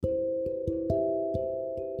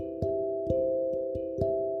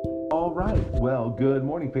All right. Well, good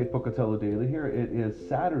morning, Faith Pocatello Daily here. It is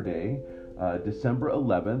Saturday, December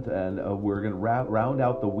 11th, and we're going to round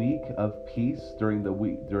out the week of peace during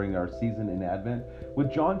our season in Advent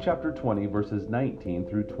with John chapter 20, verses 19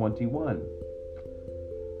 through 21.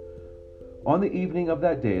 On the evening of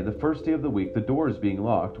that day, the first day of the week, the doors being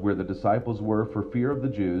locked, where the disciples were for fear of the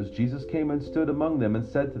Jews, Jesus came and stood among them and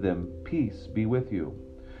said to them, "Peace be with you."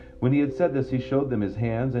 When he had said this, he showed them his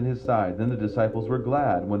hands and his side. Then the disciples were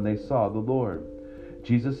glad when they saw the Lord.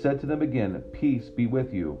 Jesus said to them again, "Peace be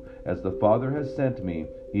with you. As the Father has sent me,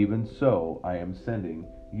 even so I am sending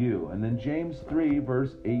you." And then James 3,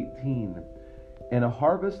 verse 18. "And a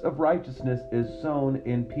harvest of righteousness is sown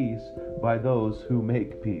in peace by those who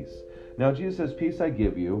make peace." Now Jesus says, "Peace I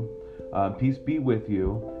give you, peace be with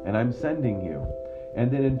you, and I'm sending you." And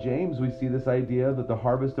then in James, we see this idea that the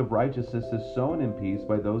harvest of righteousness is sown in peace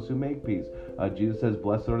by those who make peace. Jesus says,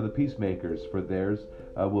 "Blessed are the peacemakers, for theirs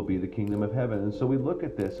will be the kingdom of heaven." And so we look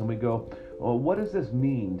at this and we go, well, what does this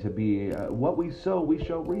mean to be, what we sow, we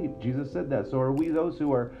shall reap? Jesus said that. So are we those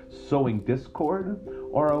who are sowing discord,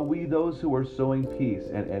 or are we those who are sowing peace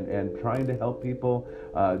and trying to help people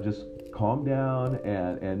just calm down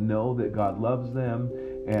and know that God loves them,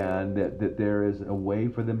 and that there is a way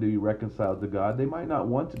for them to be reconciled to God? They might not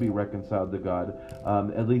want to be reconciled to God,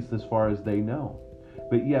 at least as far as they know.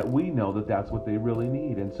 But yet we know that that's what they really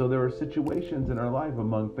need. And so there are situations in our life,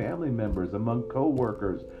 among family members, among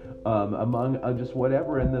co-workers, among just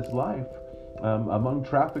whatever in this life, among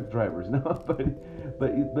traffic drivers. No,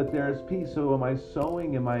 but there's peace. So am I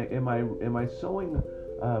sowing? Am I sowing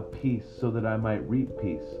peace so that I might reap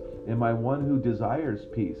peace? Am I one who desires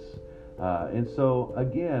peace? And so,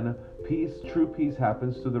 again, true peace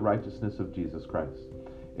happens through the righteousness of Jesus Christ.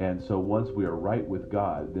 And so once we are right with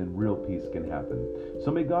God, then real peace can happen.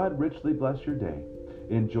 So may God richly bless your day.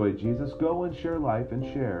 Enjoy Jesus. Go and share life and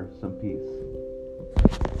share some peace.